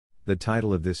The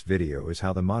title of this video is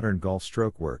How the Modern Golf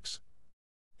Stroke Works.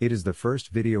 It is the first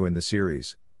video in the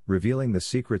series, revealing the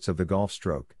secrets of the golf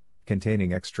stroke,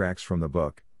 containing extracts from the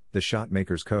book, The Shot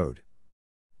Maker's Code.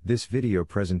 This video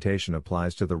presentation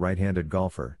applies to the right-handed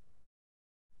golfer.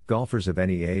 Golfers of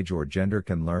any age or gender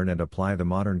can learn and apply the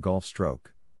modern golf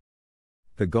stroke.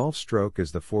 The golf stroke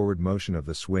is the forward motion of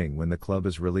the swing when the club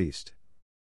is released.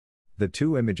 The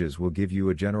two images will give you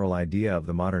a general idea of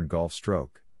the modern golf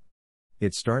stroke.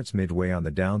 It starts midway on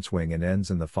the downswing and ends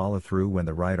in the follow-through when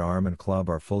the right arm and club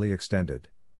are fully extended.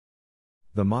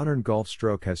 The modern golf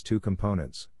stroke has two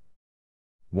components.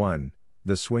 1.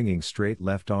 The swinging straight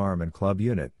left arm and club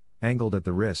unit, angled at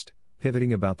the wrist,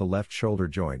 pivoting about the left shoulder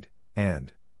joint,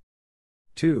 and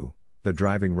 2. The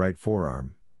driving right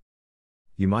forearm.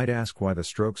 You might ask why the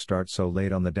stroke starts so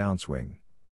late on the downswing.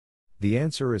 The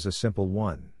answer is a simple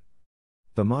one.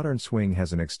 The modern swing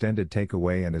has an extended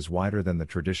takeaway and is wider than the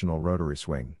traditional rotary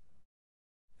swing.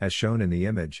 As shown in the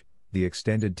image, the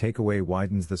extended takeaway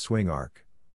widens the swing arc.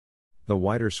 The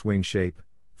wider swing shape,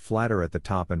 flatter at the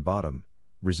top and bottom,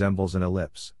 resembles an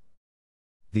ellipse.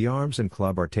 The arms and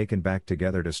club are taken back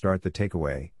together to start the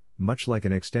takeaway, much like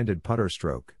an extended putter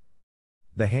stroke.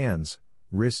 The hands,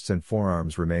 wrists and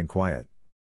forearms remain quiet.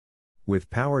 With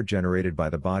power generated by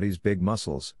the body's big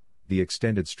muscles, the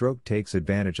extended stroke takes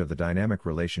advantage of the dynamic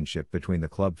relationship between the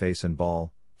club face and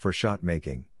ball, for shot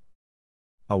making.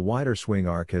 A wider swing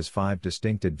arc has 5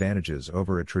 distinct advantages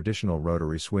over a traditional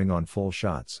rotary swing on full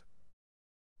shots.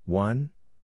 1.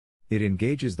 It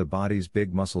engages the body's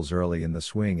big muscles early in the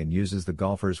swing and uses the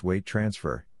golfer's weight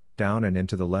transfer, down and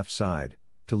into the left side,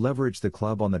 to leverage the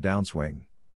club on the downswing.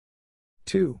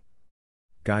 2.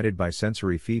 Guided by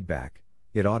sensory feedback,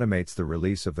 it automates the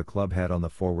release of the club head on the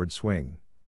forward swing.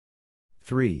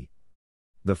 3.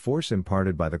 The force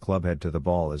imparted by the club head to the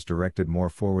ball is directed more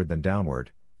forward than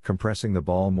downward, compressing the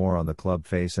ball more on the club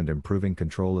face and improving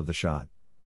control of the shot.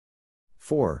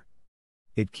 4.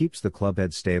 It keeps the club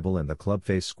head stable and the club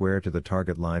face square to the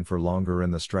target line for longer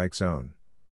in the strike zone.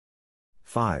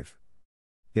 5.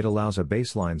 It allows a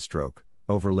baseline stroke,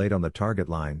 overlaid on the target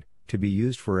line, to be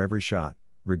used for every shot,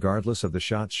 regardless of the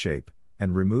shot's shape,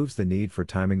 and removes the need for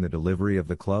timing the delivery of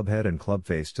the club head and club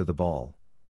face to the ball.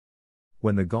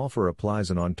 When the golfer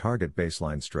applies an on-target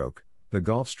baseline stroke, the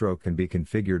golf stroke can be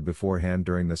configured beforehand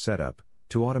during the setup,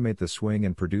 to automate the swing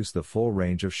and produce the full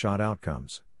range of shot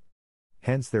outcomes.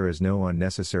 Hence there is no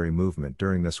unnecessary movement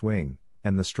during the swing,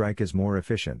 and the strike is more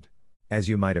efficient. As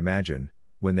you might imagine,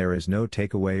 when there is no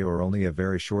takeaway or only a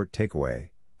very short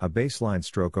takeaway, a baseline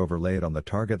stroke overlaid on the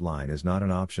target line is not an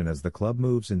option as the club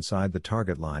moves inside the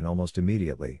target line almost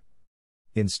immediately.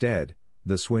 Instead,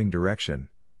 the swing direction,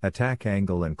 attack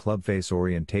angle and club face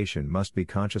orientation must be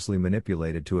consciously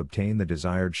manipulated to obtain the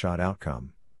desired shot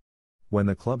outcome. When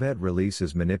the club head release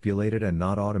is manipulated and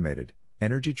not automated,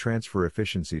 energy transfer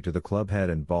efficiency to the club head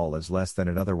and ball is less than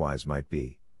it otherwise might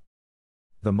be.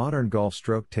 The modern golf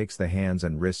stroke takes the hands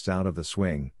and wrists out of the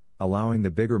swing, allowing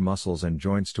the bigger muscles and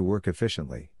joints to work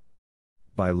efficiently.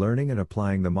 By learning and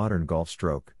applying the modern golf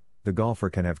stroke, the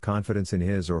golfer can have confidence in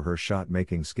his or her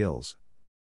shot-making skills.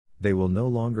 They will no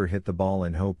longer hit the ball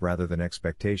in hope rather than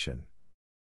expectation.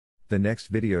 The next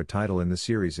video title in the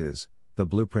series is The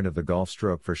Blueprint of the Golf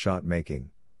Stroke for Shot Making.